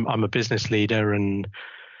 and I'm a business leader, and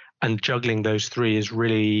juggling those three is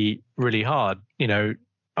really, really hard.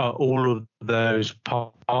 All of those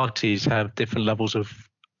parties have different levels of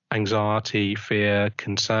anxiety, fear,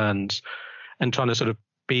 concerns, and trying to sort of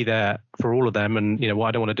be there for all of them. And what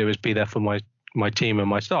I don't want to do is be there for my team and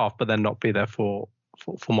my staff, but then not be there for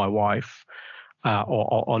my wife,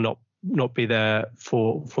 or not be there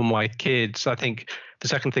for my kids. I think the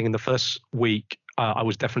second thing, in the first week, I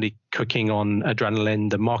was definitely cooking on adrenaline.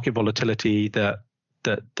 The market volatility that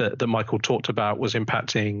Michael talked about was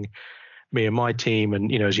impacting me and my team.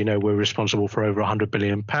 And as you know, we're responsible for over £100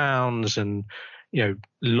 billion, and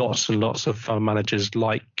lots and lots of fund managers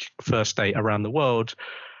like First State around the world.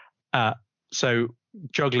 So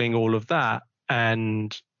juggling all of that,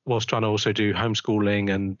 and whilst trying to also do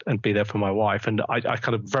homeschooling and be there for my wife. And I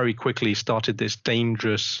kind of very quickly started this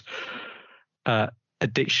dangerous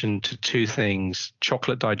addiction to two things: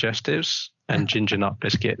 chocolate digestives and ginger nut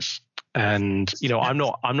biscuits. And I'm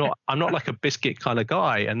not like a biscuit kind of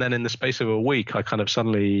guy. And then in the space of a week, I kind of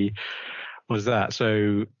suddenly was that.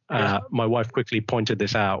 So my wife quickly pointed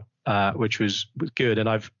this out, which was good. And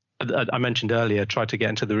I mentioned earlier, tried to get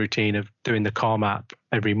into the routine of doing the Calm app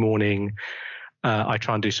every morning. I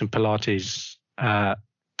try and do some Pilates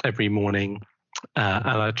every morning,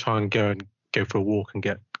 and I try and go for a walk and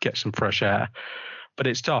get some fresh air. But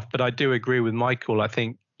it's tough. But I do agree with Michael. I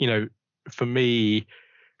think for me,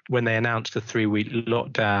 when they announced the 3-week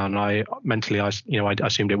lockdown, I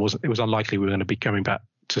assumed it was unlikely we were going to be coming back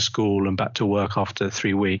to school and back to work after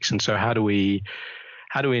 3 weeks. And so how do we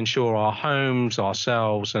ensure our homes,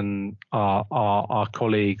 ourselves, and our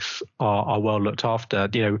colleagues are well looked after?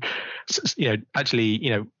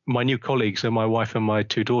 Actually, my new colleagues are my wife and my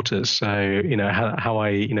two daughters. So how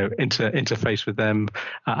I interface with them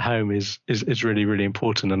at home is really, really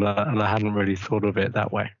important, and I hadn't really thought of it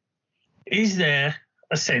that way. Is there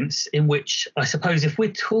a sense in which, I suppose, if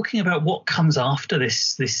we're talking about what comes after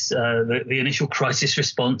the initial crisis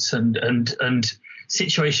response and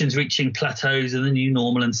situations reaching plateaus and the new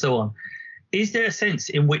normal and so on, is there a sense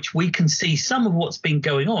in which we can see some of what's been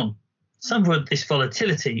going on, some of this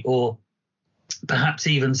volatility, or perhaps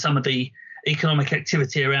even some of the economic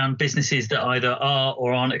activity around businesses that either are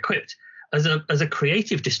or aren't equipped, as a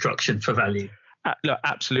creative destruction for value? Look,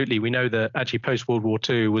 absolutely. We know that actually post-World War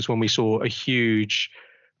II was when we saw a huge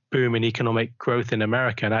boom in economic growth in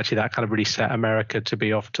America. And actually that kind of really set America to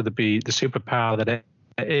be off to be the superpower that it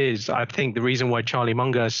is. I think the reason why Charlie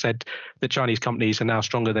Munger said that Chinese companies are now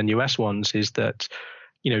stronger than US ones is that,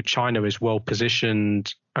 China is well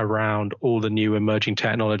positioned around all the new emerging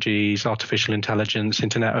technologies, artificial intelligence,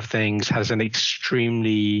 Internet of Things, has an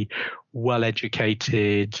extremely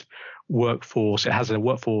well-educated workforce. It has a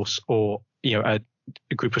workforce or a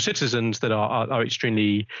group of citizens that are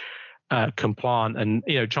extremely compliant. And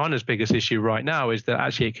China's biggest issue right now is that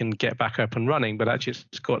actually it can get back up and running, but actually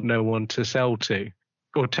it's got no one to sell to.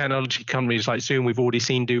 Or technology companies like Zoom, we've already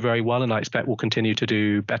seen do very well, and I expect will continue to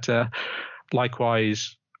do better.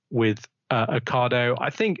 Likewise with Ocado. I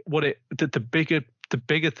think the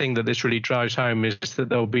bigger thing that this really drives home is that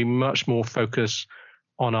there will be much more focus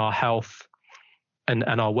on our health and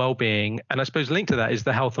our well-being. And I suppose linked to that is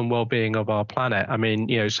the health and well-being of our planet. I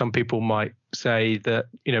mean, some people might say that,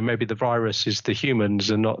 maybe the virus is the humans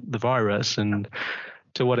and not the virus. And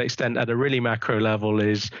to what extent at a really macro level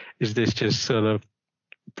is this just sort of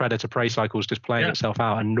predator-prey cycles just playing itself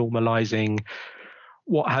out and normalizing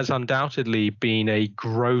what has undoubtedly been a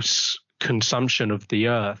gross consumption of the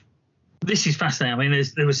earth? This is fascinating. I mean,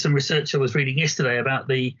 there was some research I was reading yesterday about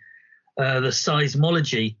the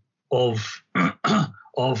seismology of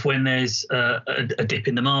when there's a dip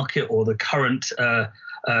in the market, or the current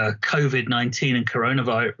COVID-19 and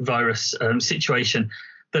coronavirus situation,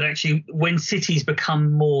 that actually when cities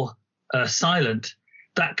become more silent,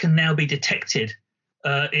 that can now be detected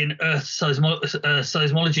in Earth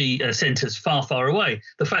seismology centers far, far away.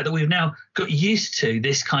 The fact that we've now got used to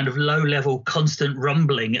this kind of low-level constant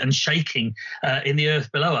rumbling and shaking in the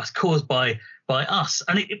earth below us caused by us.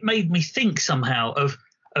 And it made me think somehow of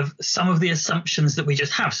some of the assumptions that we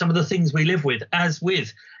just have, some of the things we live with, as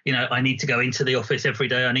with, I need to go into the office every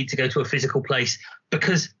day, I need to go to a physical place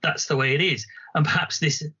because that's the way it is. And perhaps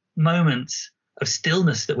this moment of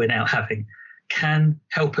stillness that we're now having can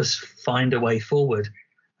help us find a way forward.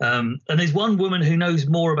 And there's one woman who knows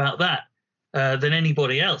more about that than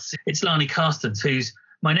anybody else. It's Lani Carstens, who's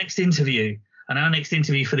my next interview and our next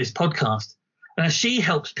interview for this podcast. She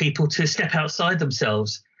helps people to step outside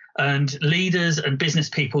themselves, and leaders and business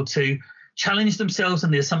people to challenge themselves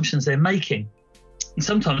and the assumptions they're making, and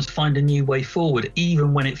sometimes find a new way forward,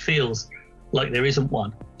 even when it feels like there isn't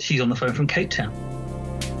one. She's on the phone from Cape Town.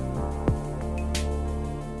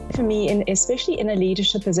 For me, especially in a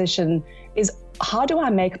leadership position, is how do I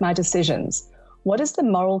make my decisions? What is the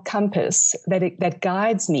moral compass that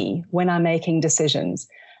guides me when I'm making decisions?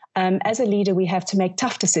 As a leader, we have to make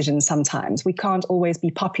tough decisions sometimes. We can't always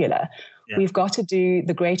be popular. Yeah. We've got to do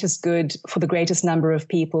the greatest good for the greatest number of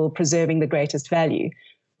people, preserving the greatest value,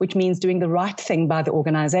 which means doing the right thing by the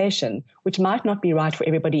organization, which might not be right for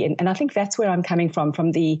everybody. And I think that's where I'm coming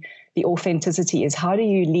from the authenticity is how do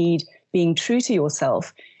you lead being true to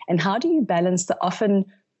yourself? And how do you balance the often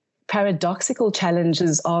paradoxical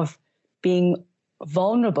challenges of being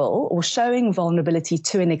vulnerable or showing vulnerability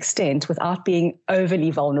to an extent without being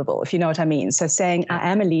overly vulnerable, if you know what I mean? So saying,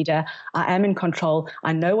 I am a leader, I am in control,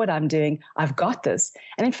 I know what I'm doing, I've got this.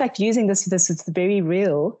 And in fact, using this is the very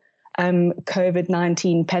real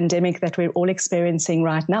COVID-19 pandemic that we're all experiencing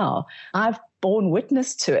right now. I've borne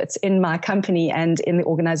witness to it in my company and in the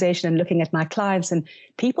organization and looking at my clients, and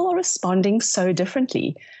people are responding so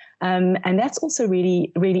differently. And that's also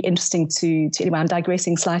really, really interesting to anyway, I'm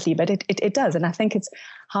digressing slightly, but it does. And I think it's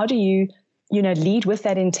how do you lead with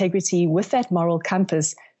that integrity, with that moral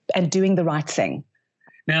compass and doing the right thing.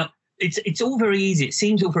 Now, it's all very easy. It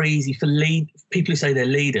seems all very easy for people who say they're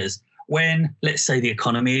leaders when, let's say, the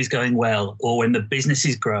economy is going well or when the business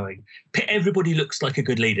is growing. Everybody looks like a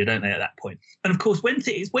good leader, don't they, at that point? And of course, when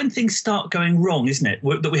things start going wrong, isn't it,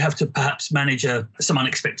 that we have to perhaps manage some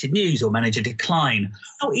unexpected news or manage a decline.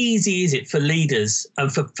 How easy is it for leaders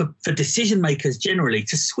and for decision makers generally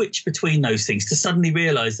to switch between those things, to suddenly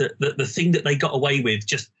realise that the thing that they got away with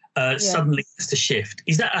just suddenly has to shift?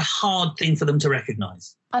 Is that a hard thing for them to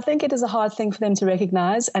recognise? I think it is a hard thing for them to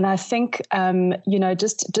recognise. And I think,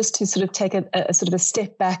 just to sort of take a sort of a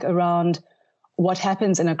step back around what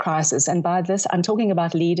happens in a crisis. And by this, I'm talking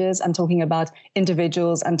about leaders, I'm talking about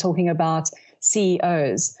individuals, I'm talking about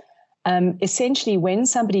CEOs. Essentially, when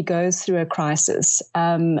somebody goes through a crisis,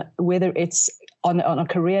 whether it's on a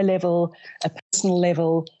career level, a personal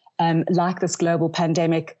level, like this global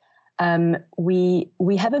pandemic,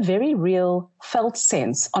 we have a very real felt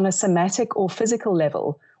sense on a somatic or physical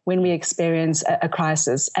level when we experience a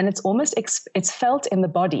crisis. And it's almost, it's felt in the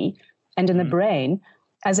body and in the brain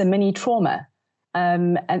as a mini trauma.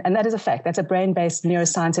 And that is a fact. That's a brain-based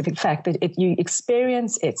neuroscientific fact that you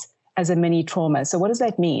experience it as a mini trauma. So what does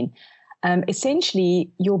that mean?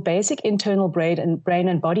 Essentially, your basic internal brain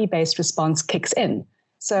and body-based response kicks in.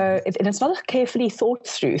 So it's not a carefully thought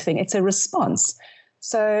through thing. It's a response.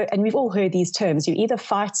 So, and we've all heard these terms, you either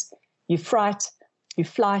fight, you fright, you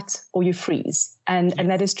flight, or you freeze. And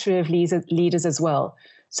that is true of leaders as well.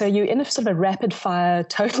 So you're in a sort of a rapid fire,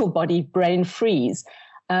 total body brain freeze.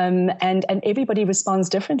 And everybody responds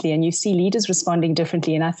differently, and you see leaders responding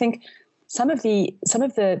differently. And I think some of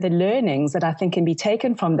the learnings that I think can be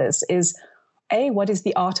taken from this is, what is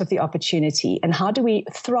the art of the opportunity, and how do we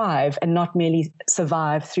thrive and not merely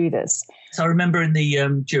survive through this? So I remember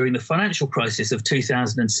during the financial crisis of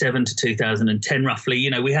 2007 to 2010, roughly,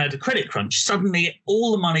 we had a credit crunch. Suddenly,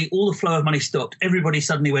 all the flow of money stopped. Everybody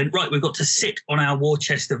suddenly went, right, we've got to sit on our war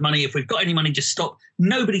chest of money. If we've got any money, just stop.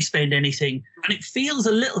 Nobody spend anything. And it feels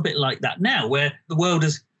a little bit like that now, where the world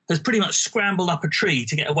has pretty much scrambled up a tree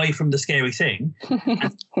to get away from the scary thing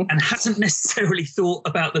and hasn't necessarily thought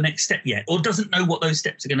about the next step yet, or doesn't know what those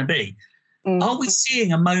steps are going to be. Are we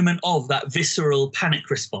seeing a moment of that visceral panic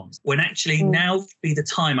response when actually now would be the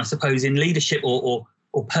time, I suppose, in leadership or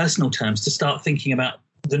personal terms to start thinking about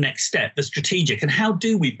the next step, the strategic, and how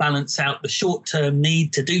do we balance out the short-term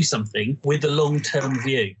need to do something with the long-term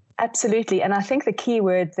view? Absolutely. And I think the key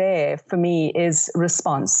word there for me is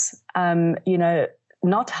response.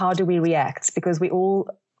 Not how do we react, because we all,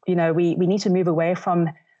 we need to move away from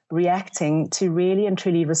reacting to really and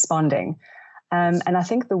truly responding. And I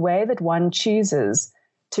think the way that one chooses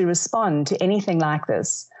to respond to anything like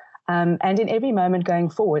this, and in every moment going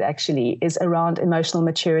forward actually, is around emotional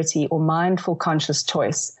maturity or mindful conscious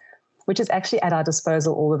choice, which is actually at our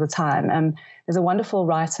disposal all of the time. There's a wonderful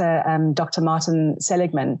writer, Dr. Martin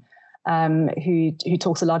Seligman, who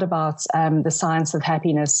talks a lot about the science of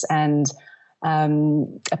happiness and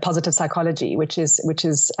a positive psychology, which is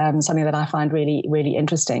something that I find really, really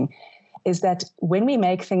interesting, is that when we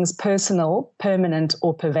make things personal, permanent,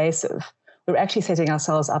 or pervasive, we're actually setting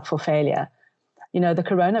ourselves up for failure. The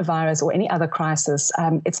coronavirus or any other crisis,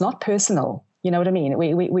 it's not personal. You know what I mean?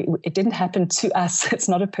 It didn't happen to us. It's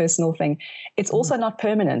not a personal thing. It's also not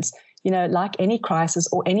permanent. Like any crisis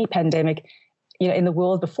or any pandemic, in the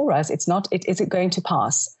world before us, is it going to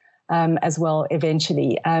pass? As well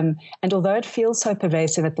eventually. And although it feels so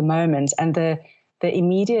pervasive at the moment, and the the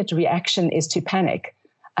immediate reaction is to panic,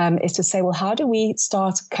 is to say, well, how do we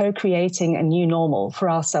start co-creating a new normal for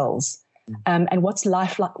ourselves? And what's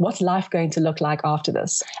life going to look like after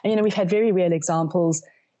this? And, we've had very real examples,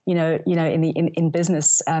 in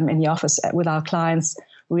business, in the office with our clients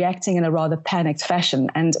reacting in a rather panicked fashion.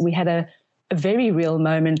 And we had a very real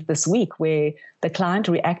moment this week where the client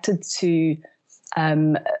reacted to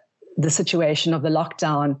the situation of the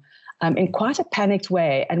lockdown in quite a panicked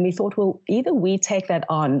way. And we thought, well, either we take that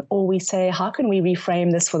on or we say, how can we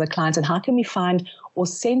reframe this for the client, and how can we find or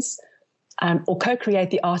sense or co-create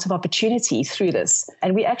the art of opportunity through this?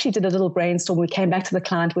 And we actually did a little brainstorm. We came back to the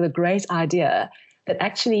client with a great idea that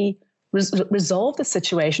actually resolved the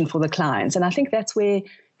situation for the clients. And I think that's where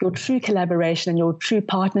your true collaboration and your true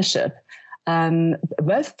partnership,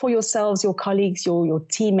 both for yourselves, your colleagues, your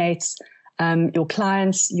teammates, your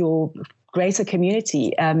clients, your greater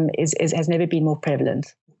community, has never been more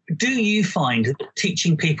prevalent. Do you find that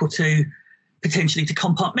teaching people to potentially to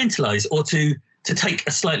compartmentalize or to take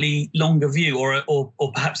a slightly longer view or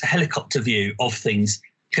perhaps a helicopter view of things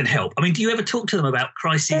can help? I mean, do you ever talk to them about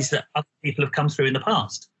crises that other people have come through in the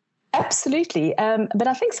past? Absolutely. But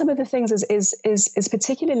I think some of the things is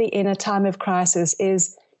particularly in a time of crisis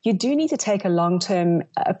is you do need to take a long-term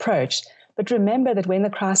approach. But remember that when the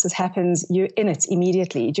crisis happens, you're in it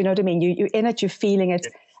immediately. Do you know what I mean? You're in it, you're feeling it.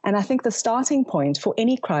 And I think the starting point for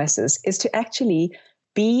any crisis is to actually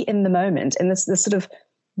be in the moment. And this sort of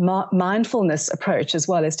mindfulness approach as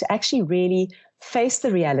well is to actually really face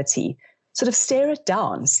the reality, sort of stare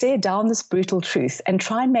down this brutal truth and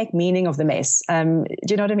try and make meaning of the mess. Do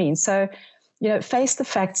you know what I mean? So, face the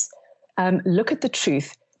facts, look at the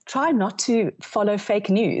truth. Try not to follow fake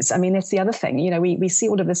news. I mean, that's the other thing. We see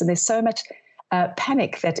all of this, and there's so much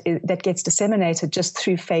panic that gets disseminated just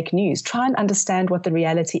through fake news. Try and understand what the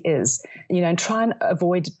reality is, and try and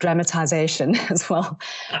avoid dramatization as well.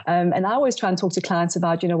 And I always try and talk to clients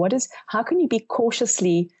about, how can you be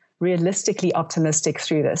cautiously, realistically optimistic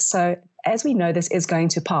through this? So as we know, this is going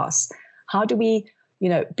to pass. How do we,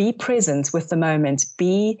 be present with the moment,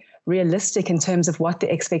 be realistic in terms of what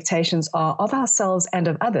the expectations are of ourselves and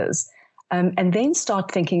of others, and then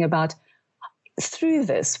start thinking about through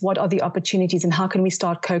this, what are the opportunities and how can we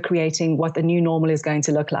start co-creating what the new normal is going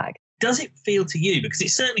to look like? Does it feel to you, because it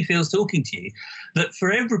certainly feels talking to you, that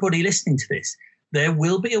for everybody listening to this, there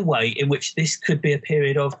will be a way in which this could be a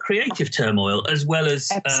period of creative turmoil as well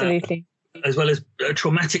as absolutely as well as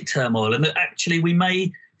traumatic turmoil, and that actually we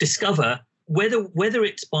may discover whether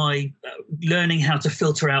it's by learning how to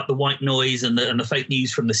filter out the white noise and the fake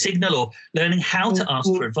news from the signal, or learning how to ask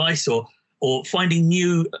for advice, or finding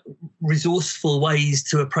new resourceful ways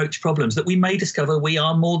to approach problems, that we may discover we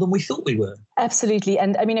are more than we thought we were. Absolutely.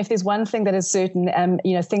 And I mean, if there's one thing that is certain,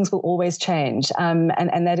 things will always change. And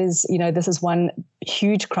that is, this is one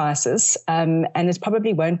huge crisis, and it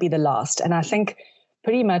probably won't be the last. And I think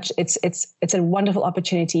pretty much it's a wonderful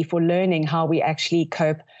opportunity for learning how we actually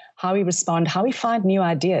cope, how we respond, how we find new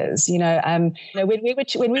ideas. When we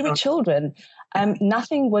were children,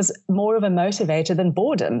 nothing was more of a motivator than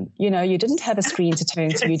boredom. You didn't have a screen to turn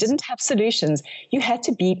to. You didn't have solutions. You had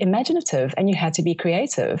to be imaginative and you had to be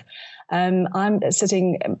creative. I'm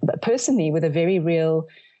sitting personally with a very real,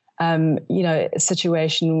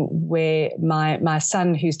 situation where my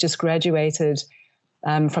son, who's just graduated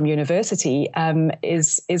from university,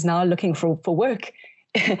 is now looking for work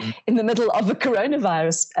in the middle of a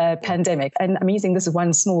coronavirus pandemic. And I'm using this as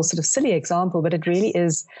one small sort of silly example, but it really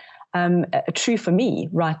is true for me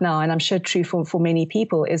right now, and I'm sure true for many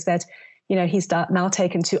people, is that, he's now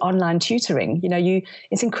taken to online tutoring.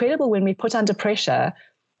 It's incredible when we put under pressure,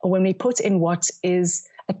 or when we put in what is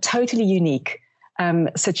a totally unique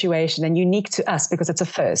situation, and unique to us because it's a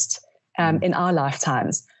first in our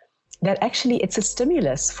lifetimes, that actually it's a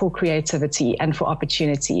stimulus for creativity and for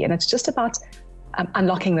opportunity. And it's just about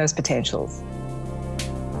unlocking those potentials.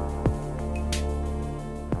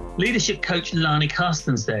 Leadership coach Lani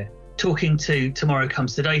Carstens there, talking to Tomorrow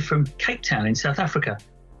Comes Today from Cape Town in South Africa.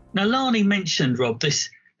 Now, Lani mentioned, Rob, the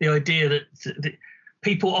idea that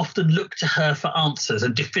people often look to her for answers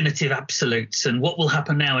and definitive absolutes and what will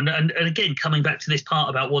happen now. And again, coming back to this part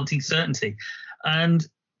about wanting certainty. And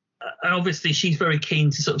obviously she's very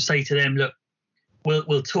keen to sort of say to them, look,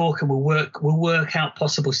 we'll talk and we'll work out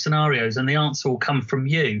possible scenarios and the answer will come from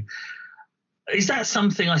you. Is that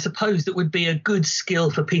something, I suppose, that would be a good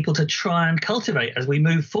skill for people to try and cultivate as we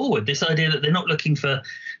move forward? This idea that they're not looking for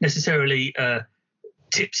necessarily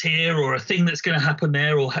tips here or a thing that's going to happen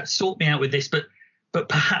there, or sort me out with this, but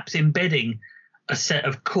perhaps embedding a set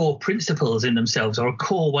of core principles in themselves, or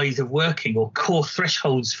core ways of working, or core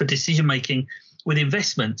thresholds for decision making with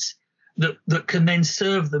investments, that can then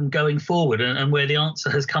serve them going forward, and where the answer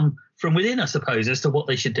has come from within, I suppose, as to what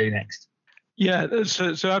they should do next. Yeah,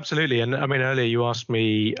 so absolutely. And I mean, earlier you asked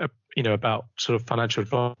me, about sort of financial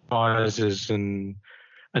advisors and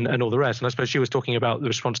all the rest. And I suppose she was talking about the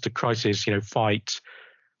response to crisis, fight,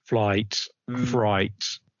 flight, fright,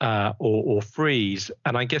 or freeze.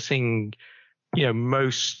 And I'm guessing,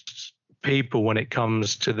 most people, when it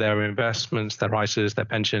comes to their investments, their ISAs, their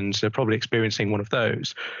pensions, they're probably experiencing one of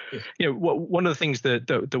those. Yeah. One of the things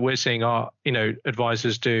that we're seeing our,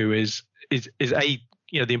 advisors do is the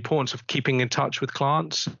importance of keeping in touch with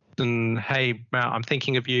clients and, hey, Matt, I'm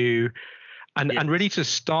thinking of you, and really to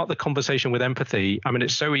start the conversation with empathy. I mean,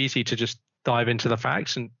 it's so easy to just dive into the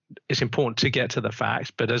facts, and it's important to get to the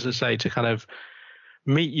facts, but as I say, to kind of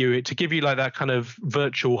meet you, to give you like that kind of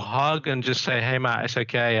virtual hug and just say, hey, Matt, it's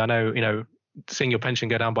okay. I know, seeing your pension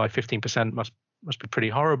go down by 15% must be pretty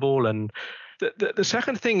horrible. And the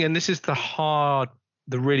second thing, and this is the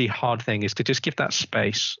really hard thing, is to just give that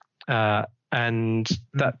space. And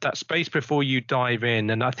that space before you dive in.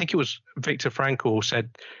 And I think it was Viktor Frankl said,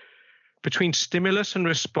 between stimulus and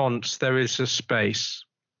response, there is a space.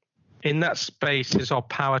 In that space is our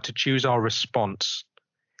power to choose our response.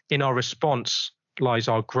 In our response lies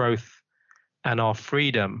our growth and our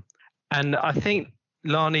freedom. And I think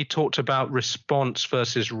Lani talked about response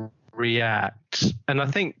versus react. And I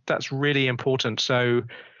think that's really important. So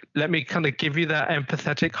let me kind of give you that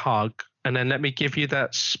empathetic hug, and then let me give you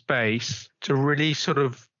that space to really sort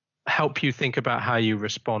of help you think about how you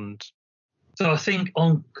respond. So I think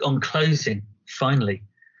on closing, finally,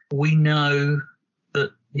 we know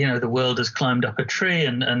that, the world has climbed up a tree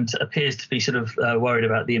and appears to be sort of worried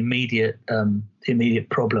about the immediate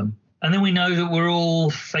problem. And then we know that we're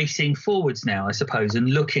all facing forwards now, I suppose, and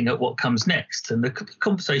looking at what comes next. And the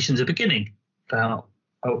conversations are beginning about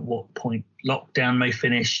at what point lockdown may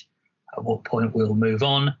finish, at what point we'll move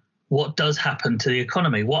on. What does happen to the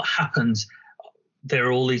economy? What happens? There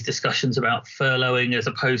are all these discussions about furloughing as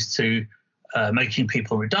opposed to making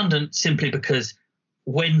people redundant, simply because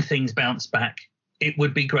when things bounce back, it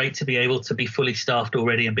would be great to be able to be fully staffed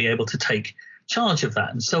already and be able to take charge of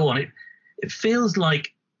that and so on. It feels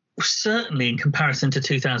like, certainly in comparison to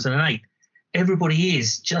 2008, everybody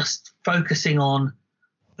is just focusing on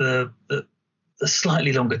the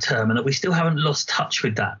slightly longer term, and that we still haven't lost touch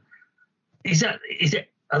with that. Is it?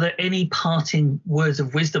 Are there any parting words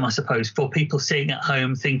of wisdom, I suppose, for people sitting at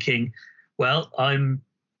home thinking, well, I'm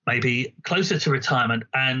maybe closer to retirement,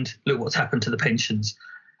 and look what's happened to the pensions,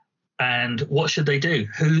 and what should they do?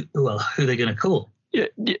 Who are they going to call?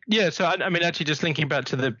 Yeah. So I mean, actually, just thinking back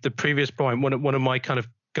to the previous point, one of my kind of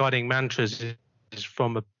guiding mantras is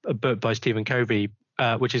from a book by Stephen Covey,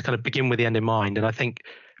 which is kind of begin with the end in mind. And I think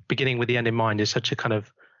beginning with the end in mind is such a kind of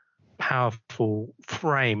powerful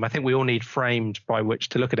frame. I think we all need frames by which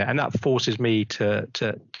to look at it, and that forces me to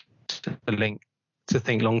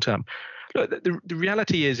think long term. Look, the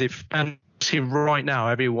reality is, see right now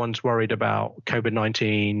everyone's worried about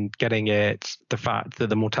COVID-19, getting it, the fact that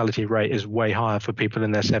the mortality rate is way higher for people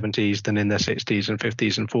in their 70s than in their 60s and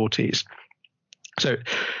 50s and 40s. So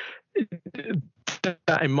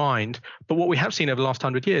that in mind, but what we have seen over the last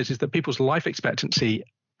 100 years is that people's life expectancy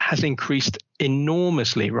has increased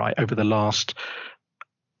enormously, right, over the last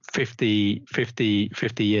 50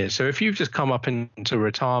 years. So if you've just come up into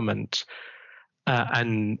retirement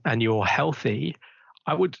and you're healthy,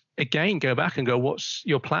 I would again go back and go, what's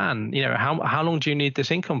your plan? How long do you need this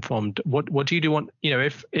income from? What do you want?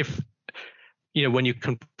 If when you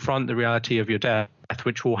confront the reality of your death,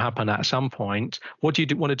 which will happen at some point, what do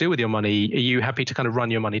you want to do with your money? Are you happy to kind of run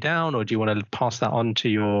your money down, or do you want to pass that on to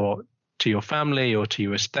your family or to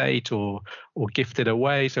your estate, or gift it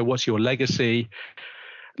away? So what's your legacy?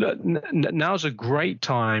 Look, now's a great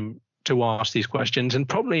time to ask these questions, and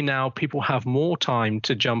probably now people have more time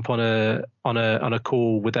to jump on a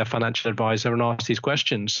call with their financial advisor and ask these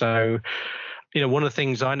questions. So, one of the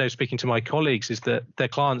things I know, speaking to my colleagues, is that their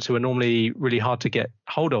clients, who are normally really hard to get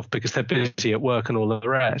hold of because they're busy at work and all the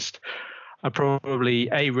rest, are probably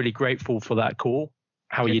really grateful for that call.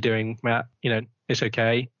 How are you doing, Matt? It's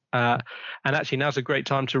okay. And actually, now's a great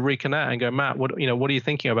time to reconnect and go, Matt, what are you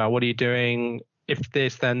thinking about? What are you doing? If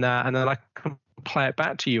this, then that, and then I can play it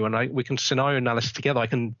back to you, and we can scenario analysis together. I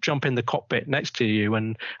can jump in the cockpit next to you,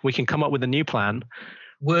 and we can come up with a new plan.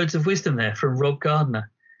 Words of wisdom there from Rob Gardner,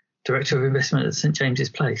 Director of Investment at St James's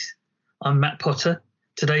Place. I'm Matt Potter.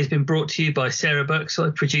 Today's been brought to you by Sarah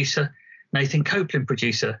Birkside, producer, Nathan Copeland,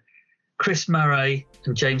 producer, Chris Murray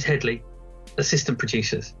and James Headley, assistant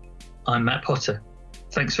producers. I'm Matt Potter.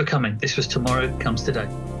 Thanks for coming. This was Tomorrow Comes Today.